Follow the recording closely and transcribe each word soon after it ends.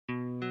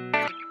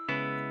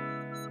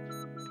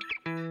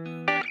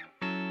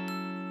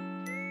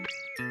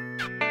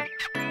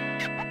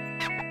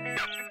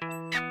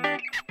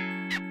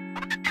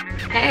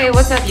Hey,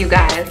 what's up you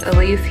guys?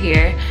 Elise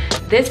here.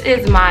 This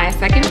is my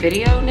second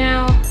video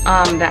now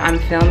that I'm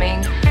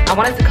filming. I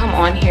wanted to come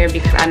on here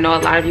because I know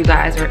a lot of you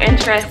guys were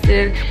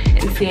interested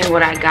in seeing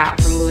what I got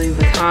from Louis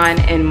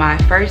Vuitton in my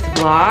first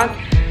vlog.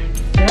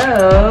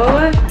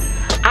 So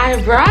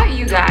I brought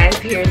you guys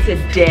here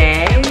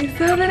today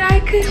so that I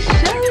could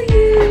show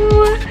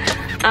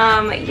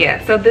you.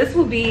 Yeah, so this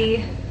will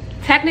be,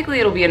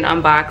 technically it'll be an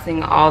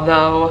unboxing,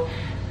 although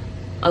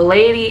a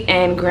lady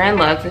in Grand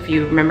Lux, if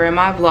you remember in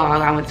my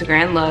vlog, I went to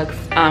Grand Lux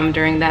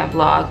during that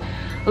vlog.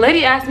 A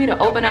lady asked me to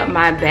open up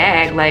my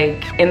bag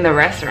like in the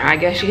restaurant. I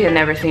guess she had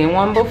never seen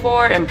one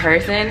before in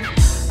person,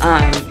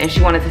 and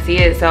she wanted to see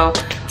it. So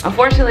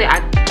unfortunately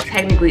I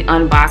technically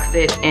unboxed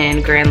it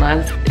in Grand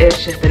Lux.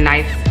 It's just the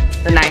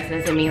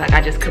niceness in me, like I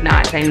just could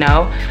not say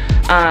no.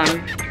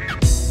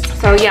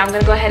 So yeah, I'm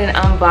gonna go ahead and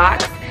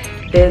unbox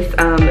this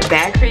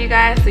bag for you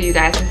guys so you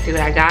guys can see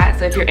what I got.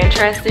 So if you're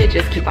interested,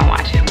 just keep on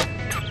watching.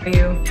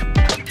 You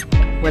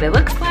what it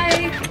looks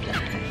like.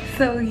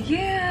 So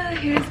yeah,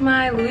 here's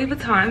my Louis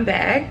Vuitton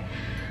bag.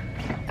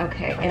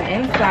 Okay,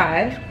 and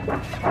inside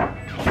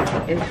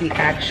is the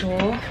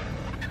actual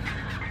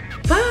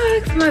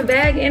box, my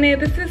bag in it.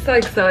 This is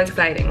like so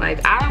exciting.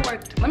 Like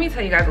let me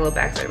tell you guys a little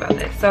backstory about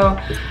this. So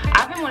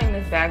I've been wanting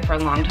this bag for a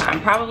long time,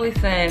 probably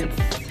since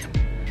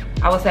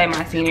I would say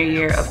my senior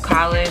year of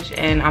college,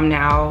 and I'm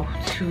now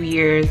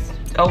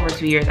over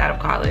 2 years out of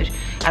college,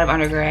 out of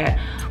undergrad.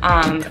 So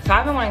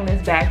I've been wanting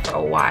this bag for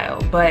a while,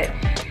 but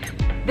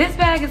this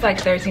bag is like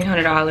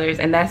 $1,300,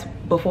 and that's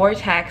before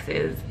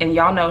taxes, and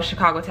y'all know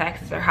Chicago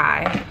taxes are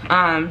high.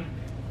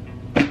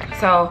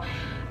 So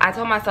I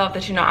told myself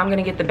that, you know, I'm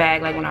gonna get the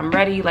bag like when I'm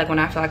ready, like when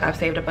I feel like I've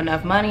saved up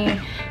enough money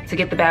to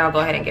get the bag, I'll go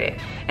ahead and get it.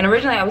 And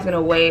originally I was gonna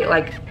wait,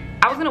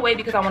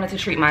 because I wanted to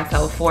treat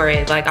myself for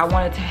it. Like I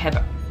wanted to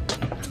have,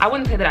 I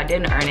wouldn't say that I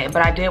didn't earn it,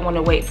 but I did want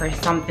to wait for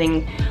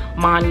something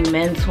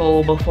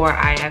monumental before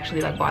I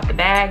actually like bought the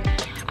bag.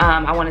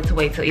 I wanted to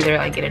wait till either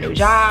like get a new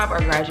job or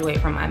graduate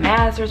from my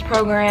master's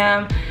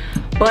program,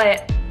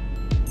 but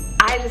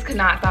I just could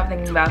not stop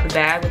thinking about the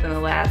bag within the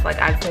last,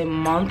 like I'd say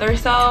month or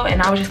so,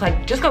 and I was just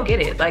like, just go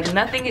get it. Like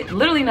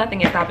literally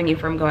nothing is stopping you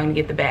from going to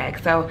get the bag.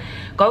 So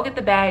go get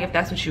the bag if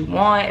that's what you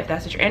want, if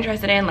that's what you're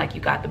interested in, like you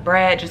got the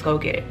bread, just go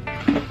get it.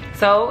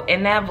 So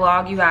in that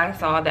vlog you guys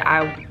saw that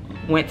I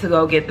went to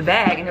go get the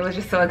bag, and it was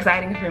just so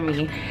exciting for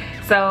me.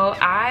 So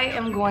I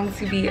am going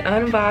to be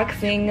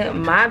unboxing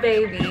my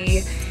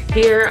baby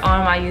here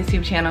on my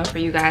YouTube channel for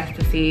you guys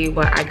to see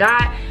what I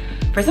got.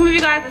 For some of you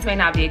guys this may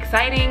not be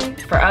exciting,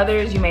 for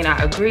others you may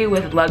not agree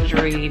with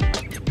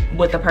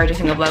the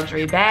purchasing of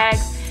luxury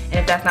bags, and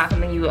if that's not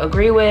something you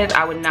agree with,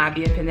 I would not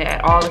be offended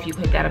at all if you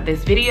clicked out of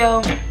this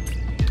video.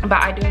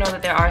 But I do know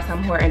that there are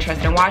some who are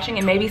interested in watching,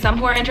 and maybe some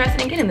who are interested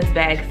in getting this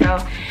bag.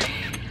 So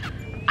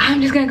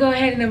I'm just gonna go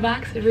ahead and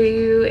unbox it for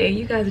you, and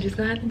you guys are just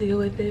gonna have to deal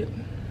with it.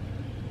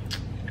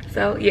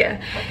 So yeah,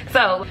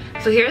 so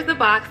here's the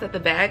box that the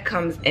bag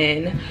comes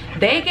in.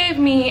 They gave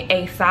me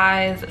a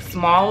size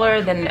smaller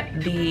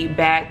than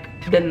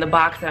the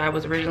box that I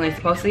was originally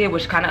supposed to get,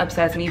 which kind of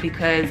upsets me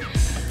because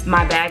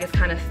my bag is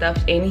kind of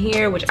stuffed in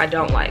here, which I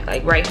don't like.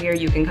 Like right here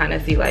you can kind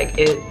of see like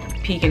it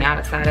peeking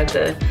outside of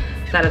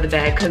the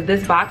bag, because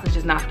this box is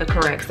just not the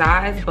correct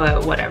size,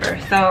 but whatever.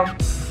 So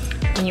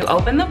when you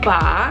open the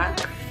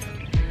box,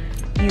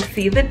 you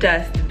see the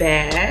dust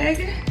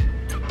bag,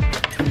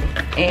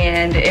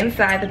 and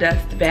inside the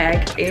dust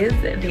bag is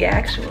the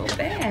actual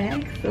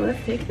bag. So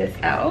let's take this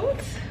out.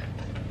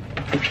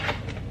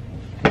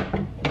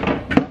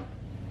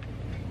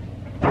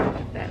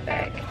 That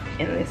bag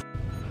in this.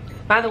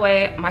 By the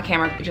way, my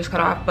camera just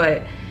cut off,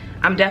 but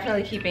I'm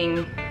definitely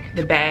keeping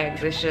the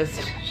bags. It's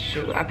just,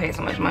 shoot, I paid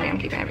so much money, I'm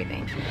keeping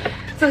everything.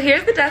 So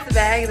here's the dust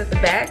bag that the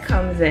bag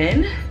comes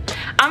in.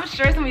 I'm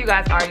sure some of you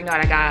guys already know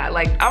what I got.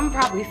 Like, I'm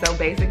probably so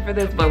basic for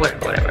this, but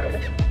whatever.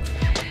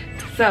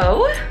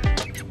 So,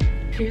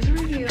 here's a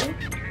review.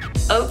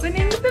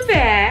 Opening the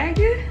bag.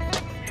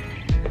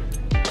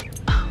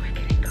 Oh, we're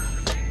getting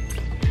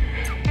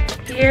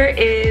closer. Here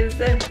is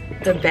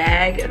the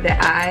bag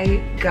that I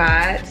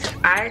got.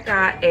 I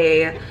got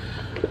a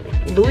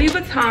Louis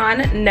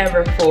Vuitton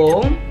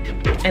Neverfull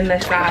in the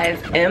size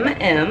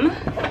MM.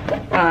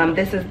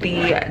 This is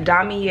the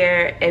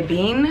Damier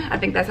Ebene, I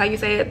think that's how you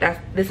say it.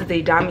 This is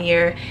the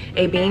Damier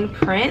Ebene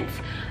print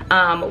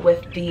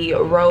with the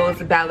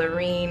rose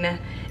ballerine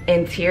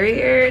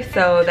interior.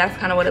 So that's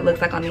kind of what it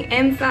looks like on the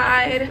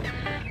inside.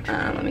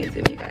 Let me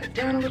zoom you guys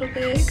down a little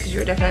bit because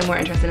you're definitely more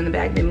interested in the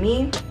bag than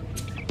me.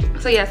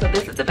 So yeah, so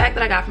this is the bag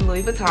that I got from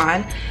Louis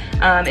Vuitton.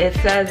 It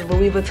says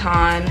Louis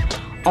Vuitton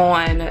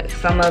on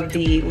some of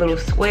the little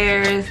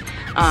squares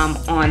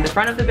on the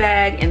front of the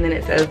bag, and then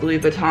it says Louis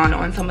Vuitton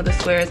on some of the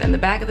squares in the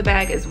back of the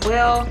bag as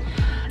well.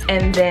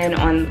 And then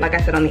on, like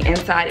I said, on the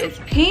inside it's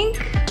pink,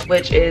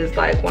 which is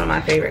like one of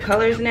my favorite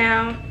colors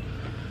now.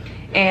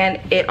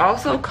 And it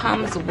also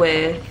comes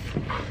with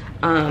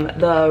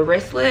the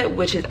wristlet,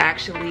 which is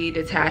actually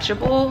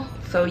detachable,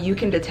 so you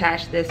can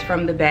detach this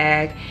from the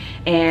bag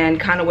and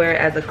kind of wear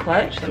it as a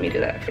clutch. Let me do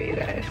that for you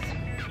guys.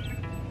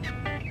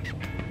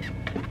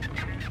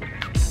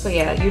 So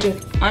yeah, you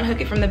just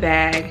unhook it from the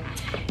bag,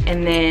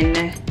 and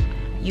then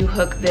you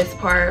hook this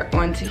part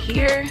onto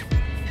here,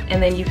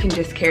 and then you can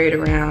just carry it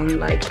around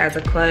like as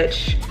a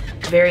clutch.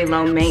 Very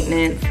low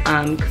maintenance.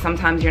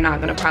 Sometimes you're not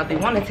gonna probably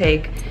want to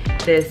take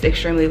this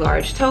extremely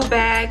large tote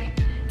bag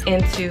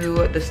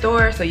into the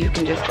store, so you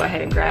can just go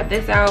ahead and grab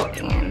this out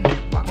and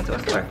walk into a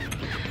store.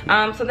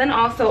 So then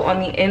also on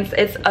the inside,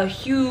 it's a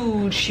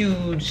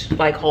huge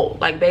like hole.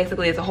 Like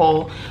basically it's a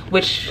hole,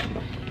 which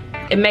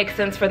it makes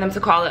sense for them to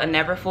call it a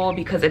never full,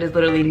 because it is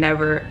literally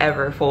never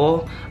ever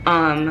full.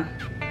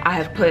 I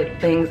have put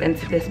things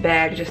into this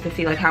bag just to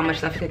see like how much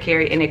stuff it could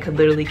carry, and it could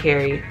literally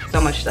carry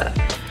so much stuff.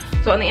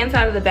 So on the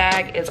inside of the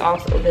bag is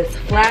also this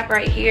flap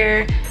right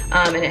here,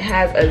 and it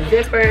has a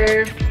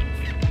zipper.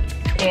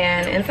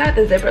 And inside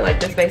the zipper, like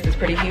this space is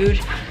pretty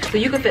huge, so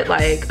you could fit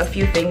like a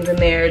few things in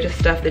there, just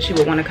stuff that you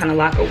would want to kind of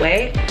lock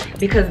away,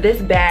 because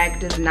this bag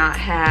does not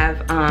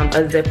have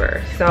a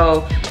zipper.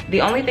 So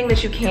the only thing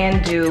that you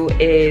can do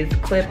is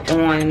clip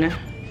on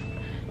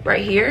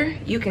right here.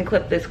 You can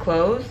clip this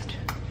closed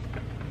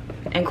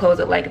and close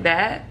it like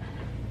that,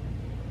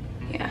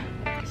 yeah,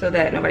 so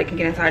that nobody can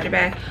get inside your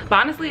bag. But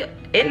honestly,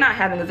 it not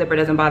having a zipper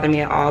doesn't bother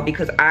me at all,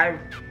 because I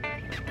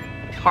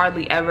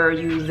hardly ever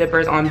use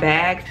zippers on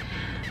bags.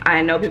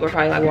 I know people are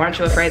probably like, well, aren't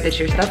you afraid that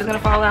your stuff is gonna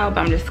fall out?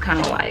 But I'm just kind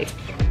of like,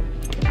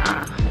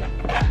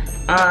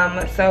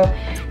 so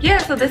yeah,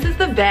 so this is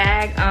the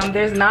bag.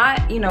 There's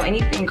not, you know,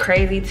 anything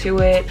crazy to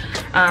it.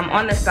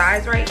 On the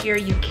sides right here,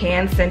 you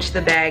can cinch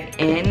the bag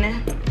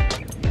in.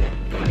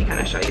 Let me kind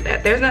of show you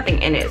that. There's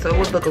nothing in it, so it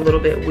would look a little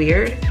bit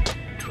weird.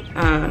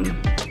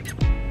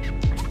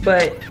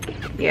 But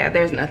yeah,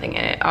 there's nothing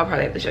in it. I'll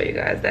probably have to show you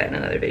guys that in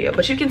another video.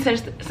 But you can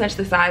cinch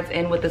the sides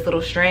in with this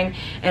little string,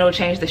 and it'll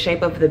change the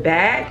shape of the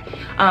bag.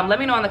 Let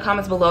me know in the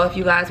comments below if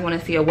you guys want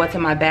to see a what's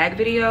in my bag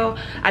video.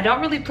 I don't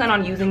really plan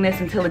on using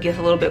this until it gets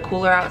a little bit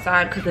cooler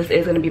outside, because this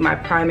is going to be my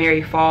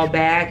primary fall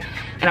bag,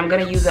 and I'm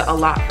going to use it a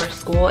lot for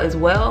school as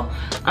well.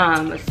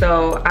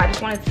 So I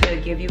just wanted to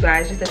give you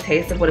guys just a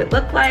taste of what it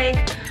looked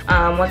like.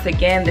 Once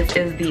again, this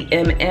is the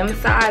MM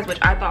size, which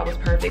I thought was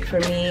perfect for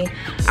me.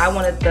 I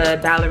wanted the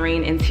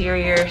ballerine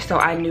interior, so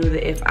I knew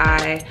that if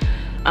I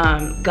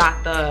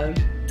got the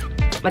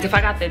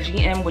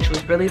GM, which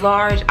was really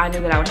large, I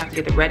knew that I would have to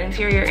get the red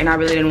interior, and I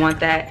really didn't want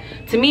that.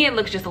 To me, it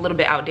looks just a little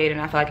bit outdated,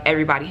 and I feel like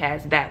everybody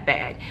has that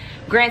bag.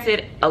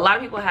 Granted, a lot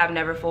of people have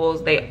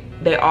Neverfulls.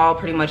 They all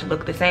pretty much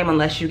look the same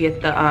unless you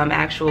get the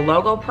actual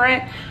logo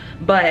print.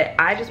 But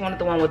I just wanted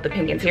the one with the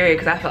pink interior,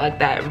 because I felt like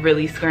that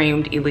really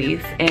screamed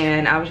Elise,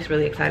 and I was just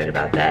really excited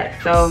about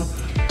that. So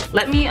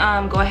let me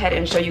go ahead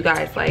and show you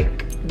guys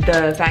like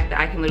the fact that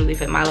I can literally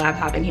fit my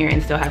laptop in here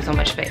and still have so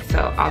much space.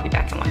 So I'll be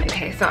back in 1 minute.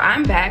 Okay, so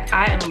I'm back.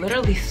 I am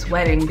literally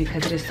sweating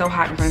because it is so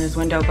hot in front of this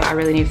window, but I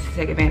really need to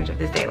take advantage of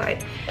this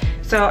daylight.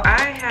 So I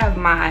have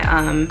my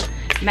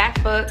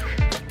MacBook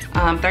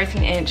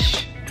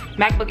 13-inch,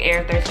 MacBook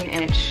Air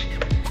 13-inch,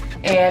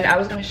 and I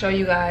was gonna show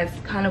you guys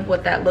kind of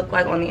what that looked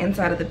like on the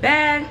inside of the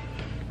bag,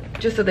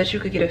 just so that you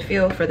could get a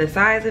feel for the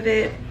size of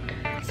it.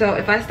 So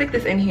if I stick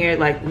this in here,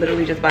 like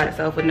literally just by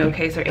itself with no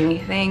case or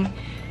anything,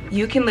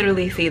 you can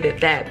literally see that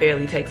that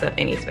barely takes up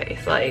any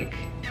space, like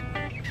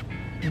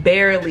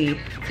barely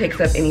takes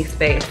up any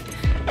space.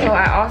 So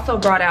I also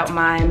brought out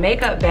my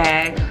makeup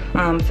bag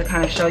to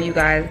kind of show you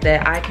guys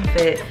that I can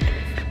fit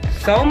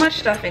so much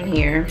stuff in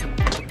here.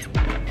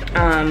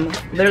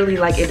 Literally,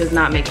 like, it does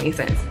not make any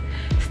sense.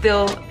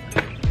 Still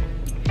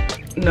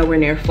nowhere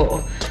near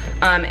full.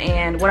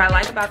 And what I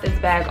like about this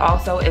bag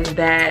also is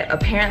that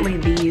apparently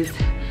these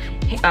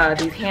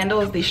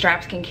handles, these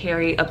straps can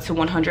carry up to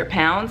 100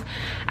 pounds.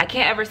 I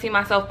can't ever see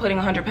myself putting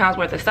 100 pounds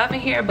worth of stuff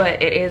in here,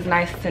 but it is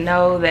nice to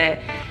know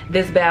that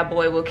this bad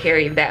boy will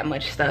carry that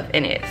much stuff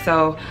in it.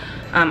 So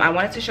I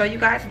wanted to show you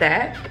guys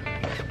that.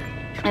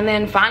 And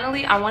then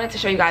finally, I wanted to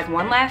show you guys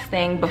one last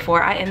thing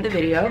before I end the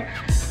video.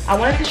 I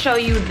wanted to show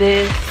you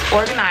this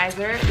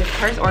organizer, this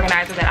purse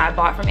organizer that I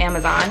bought from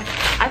Amazon.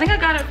 I think I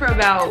got it for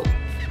about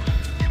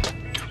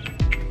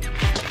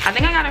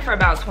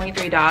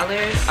 $23.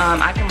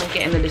 I can link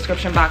it in the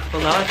description box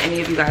below if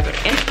any of you guys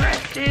are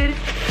interested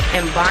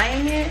in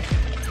buying it.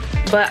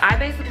 But I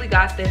basically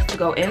got this to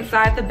go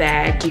inside the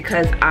bag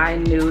because I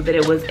knew that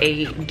it was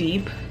a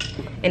deep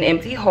and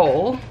empty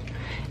hole.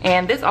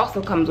 And this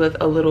also comes with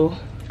a little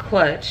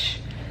clutch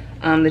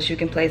that you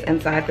can place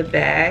inside the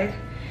bag.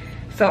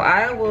 So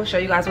I will show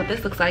you guys what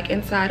this looks like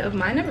inside of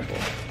my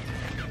Neverfull.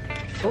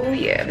 Oh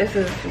yeah, this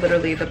is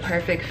literally the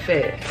perfect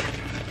fit.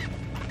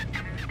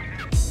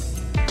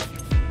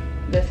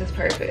 This is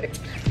perfect.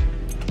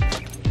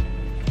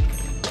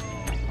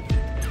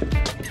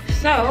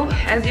 So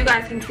as you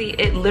guys can see,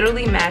 it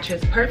literally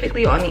matches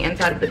perfectly on the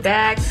inside of the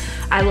bag.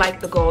 I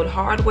like the gold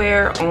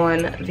hardware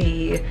on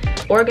the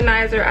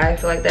organizer. I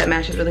feel like that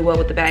matches really well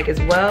with the bag as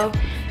well.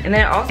 And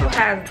then it also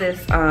has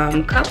this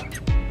cup,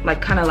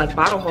 like kind of like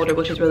bottle holder,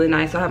 which is really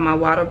nice. So I have my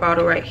water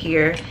bottle right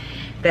here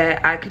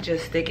that I could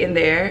just stick in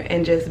there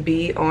and just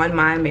be on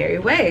my merry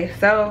way.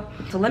 So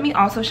let me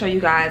also show you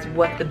guys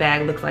what the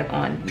bag looks like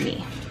on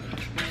me.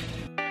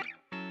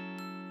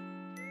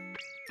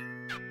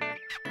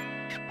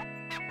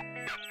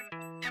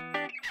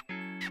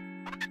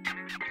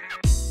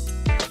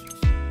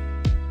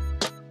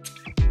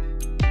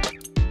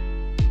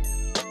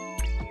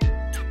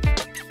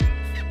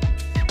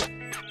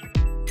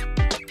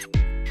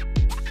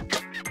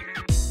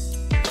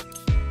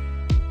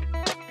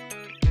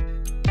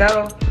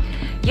 So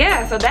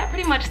yeah, so that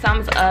pretty much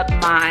sums up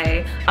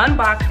my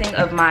unboxing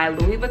of my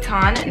Louis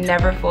Vuitton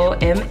Neverfull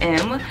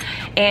MM.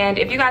 And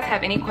if you guys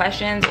have any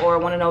questions or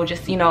want to know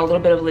just, you know, a little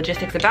bit of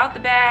logistics about the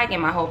bag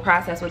and my whole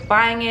process with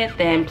buying it,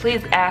 then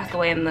please ask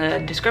away in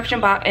the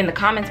description box, in the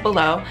comments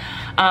below.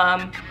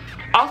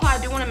 Also, I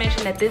do want to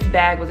mention that this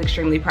bag was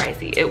extremely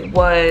pricey. It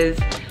was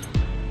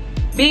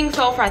being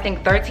sold for, I think,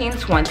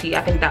 $13.20.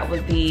 I think that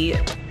was the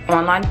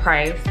online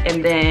price.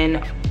 And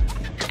then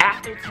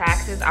after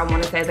taxes, I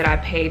want to say that I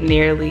paid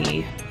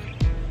nearly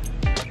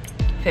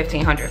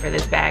 $1,500 for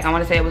this bag. I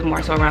want to say it was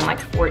more so around like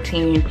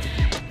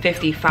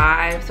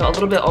 $14.55, so a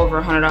little bit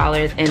over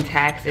 $100 in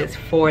taxes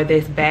for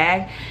this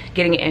bag,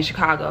 getting it in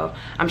Chicago.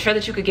 I'm sure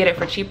that you could get it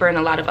for cheaper in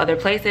a lot of other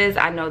places.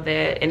 I know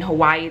that in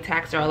Hawaii,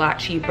 taxes are a lot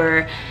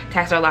cheaper.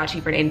 Taxes are a lot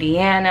cheaper in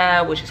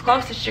Indiana, which is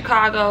close to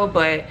Chicago,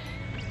 but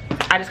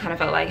I just kind of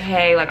felt like,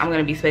 hey, like I'm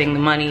gonna be spending the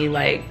money,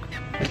 like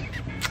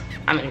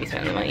I'm gonna be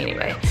spending the money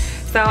anyway.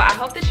 So I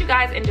hope that you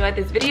guys enjoyed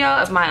this video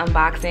of my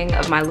unboxing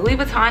of my Louis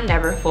Vuitton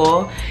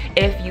Neverfull.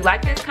 If you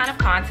like this kind of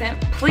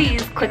content,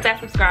 please click that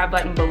subscribe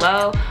button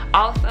below.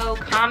 Also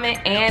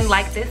comment and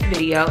like this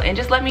video and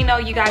just let me know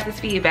you guys'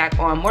 feedback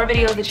on more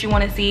videos that you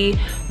want to see,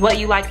 what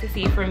you like to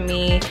see from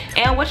me,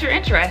 and what you're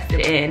interested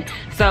in.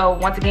 So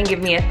once again,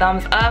 give me a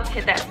thumbs up,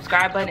 hit that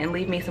subscribe button, and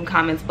leave me some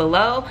comments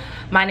below.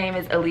 My name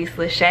is Elise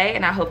Lachey,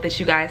 and I hope that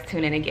you guys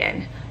tune in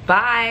again.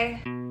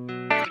 Bye.